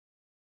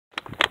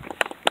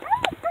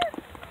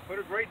What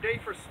a great day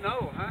for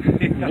snow, huh?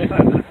 You know,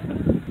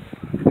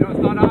 it's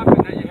not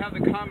often that you have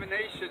the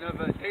combination of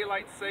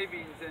daylight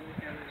savings and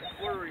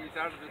flurries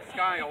out of the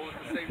sky all at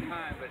the same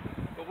time,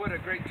 but what a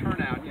great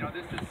turnout. You know,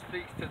 this just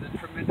speaks to the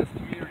tremendous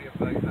community of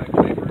Claiborne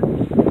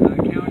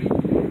County,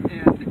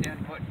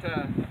 and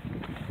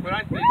what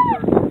I think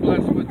we're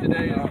blessed with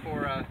today is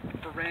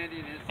for Randy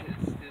and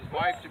his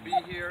wife to be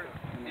here.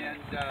 And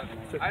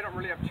I don't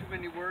really have too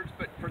many words,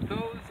 but for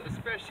those,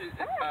 especially,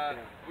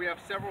 we have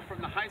several from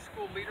the high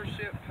school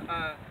leadership,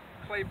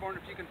 Claiborne,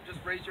 if you can just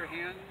raise your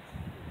hands.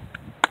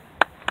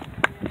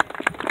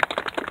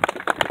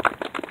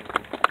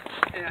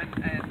 And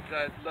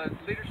the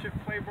leadership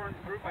Claiborne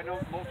group, I know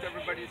most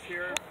everybody's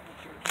here.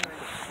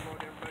 Hello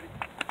to everybody.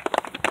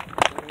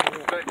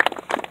 But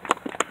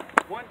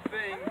one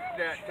thing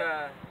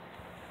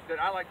that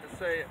I like to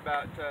say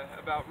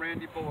about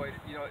Randy Boyd,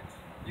 you know,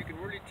 you can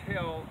really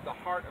tell the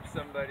heart of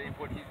somebody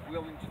what he's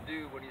willing to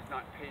do when he's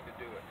not paid to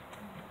do it.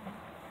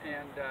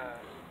 And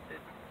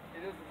it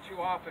isn't too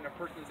often a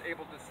person is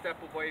able to step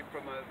away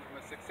from a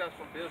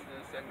successful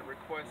business and the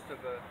request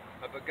of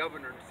a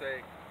governor to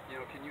say, you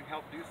know, can you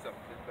help do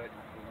something?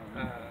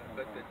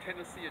 But the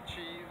Tennessee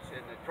achieves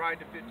and the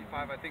Drive to 55,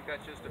 I think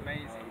that's just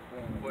amazing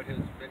what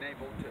we've been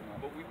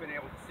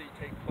able to see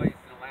take place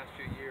in the last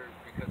few years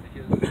because of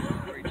his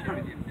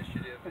creativity,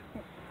 initiative,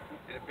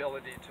 and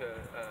ability to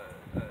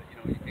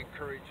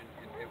encourage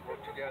and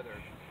work together.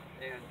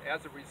 And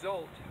as a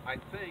result, I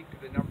think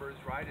the number is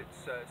right.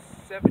 It's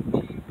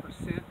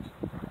 17%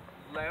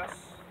 less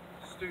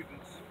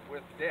students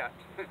with debt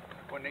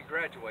when they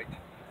graduate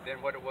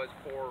than what it was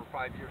 4 or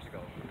 5 years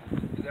ago.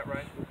 Is that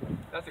right?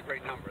 That's a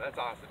great number. That's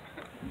awesome.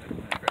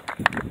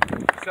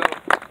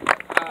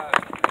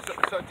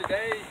 So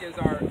today is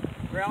our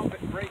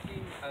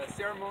groundbreaking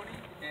ceremony,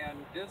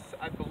 and this,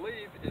 I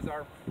believe, is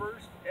our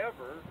first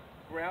ever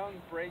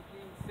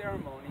groundbreaking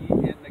ceremony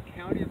in the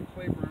county of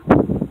Claiborne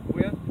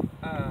with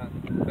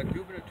a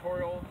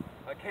gubernatorial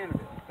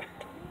candidate.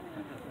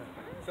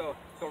 So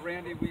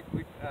Randy, we'd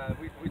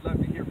love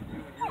to hear from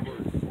you and your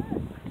words.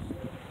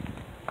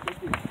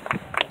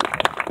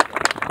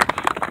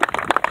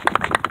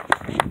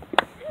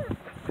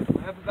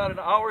 I have about an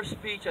hour's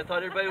speech. I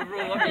thought everybody would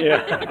really love to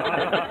hear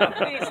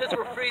it. Since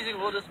we're freezing,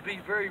 we'll just be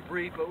very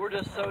brief, but we're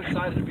just so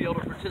excited to be able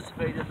to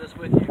participate in this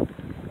with you.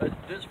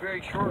 Just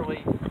very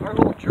shortly, our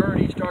whole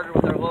journey started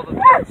with our love of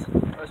pets.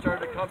 I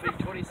started a company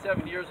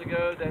 27 years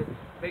ago that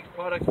makes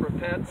products for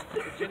pets.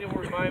 Virginia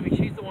will remind me,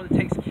 she's the one that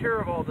takes care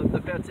of all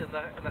the pets in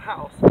the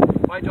house.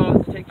 My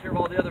job is to take care of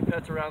all the other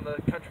pets around the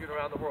country and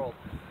around the world.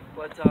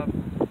 But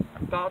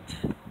about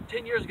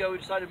 10 years ago, we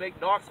decided to make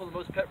Knoxville the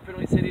most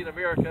pet-friendly city in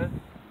America.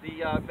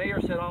 The mayor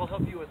said, I'll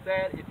help you with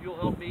that if you'll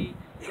help me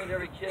send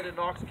every kid in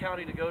Knox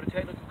County to go to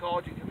technical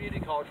college and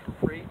community college for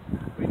free.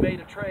 We made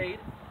a trade.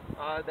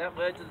 That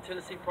led to the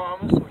Tennessee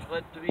Promise, which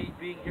led to me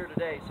being here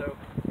today. So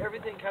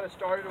everything kind of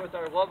started with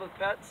our love of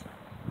pets.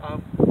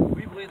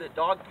 We believe that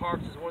dog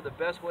parks is one of the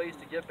best ways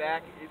to give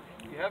back. If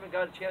you haven't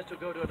got a chance to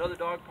go to another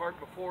dog park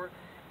before,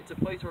 it's a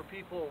place where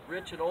people,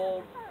 rich and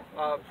old,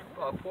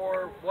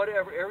 poor,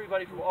 whatever,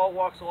 everybody from all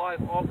walks of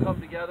life all come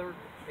together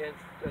and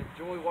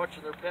enjoy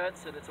watching their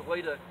pets, and it's a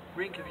way to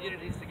bring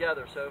communities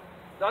together. So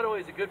not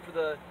only is it good for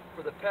the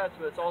pets,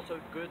 but it's also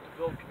good to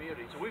build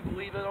community. So we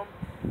believe in them,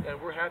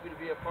 and we're happy to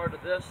be a part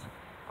of this.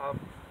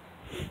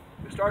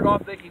 We started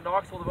off making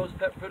Knoxville the most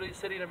pet-friendly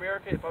city in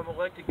America. If I'm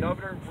elected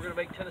governor, we're going to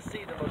make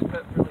Tennessee the most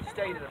pet-friendly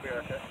state in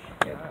America.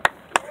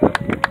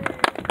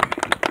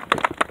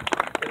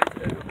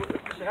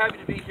 We're so happy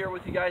to be here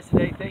with you guys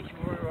today. Thank you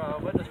for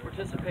letting us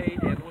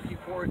participate, and looking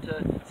forward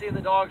to seeing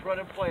the dogs run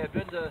and play. I've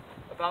been to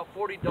about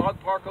 40 dog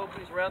park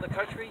openings around the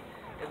country,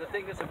 and the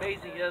thing that's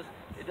amazing is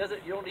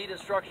you don't need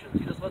instructions.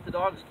 You just let the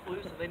dogs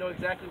loose and they know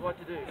exactly what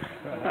to do.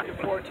 I'm looking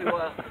forward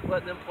to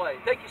letting them play.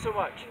 Thank you so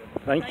much.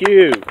 Thank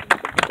you.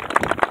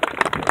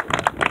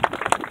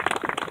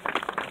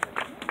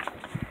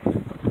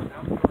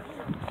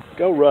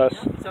 Go Russ.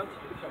 So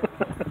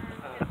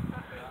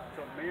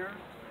Mayor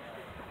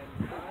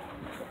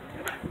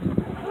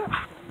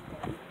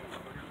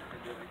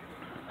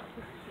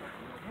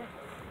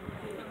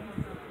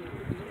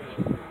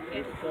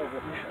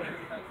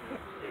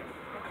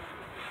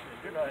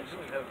You're not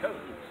actually have a coach.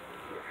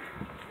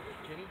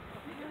 Jenny?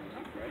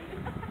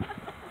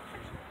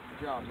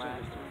 Good job,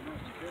 man.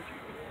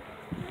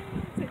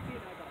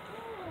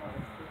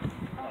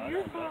 Oh,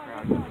 you're fine.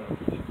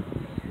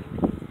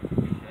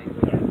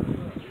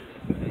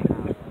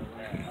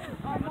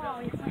 Oh, no,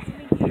 it's nice to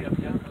meet you.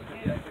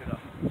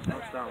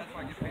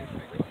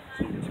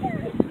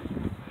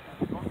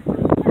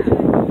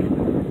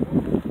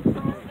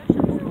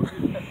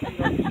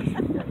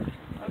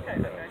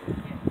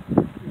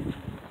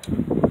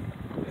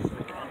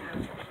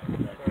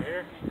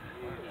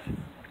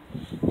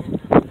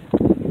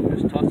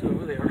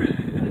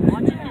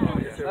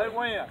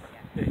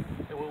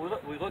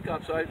 We look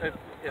up, so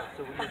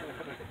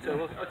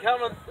we'll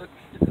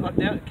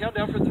count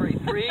down for 3.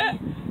 3,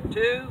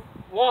 2,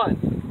 1.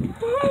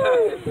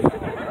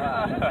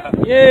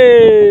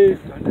 Yay!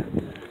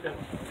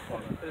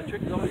 The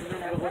trick is always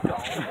remember to look up.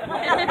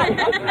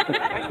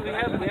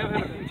 have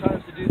had a few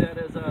times to do that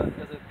as a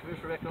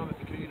Commissioner of Economic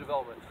and Community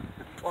Development.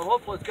 Well, I'm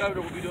hopeful as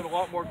Governor we'll be doing a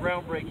lot more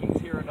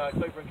groundbreakings here in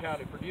Claiborne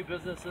County for new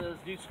businesses,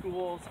 new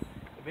schools,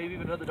 and maybe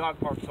even another dog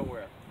park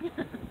somewhere.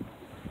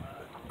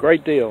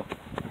 Great deal.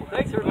 Well,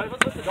 thanks everybody.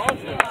 Let's let the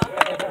dogs out.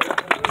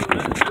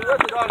 Let's let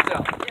the dogs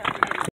out.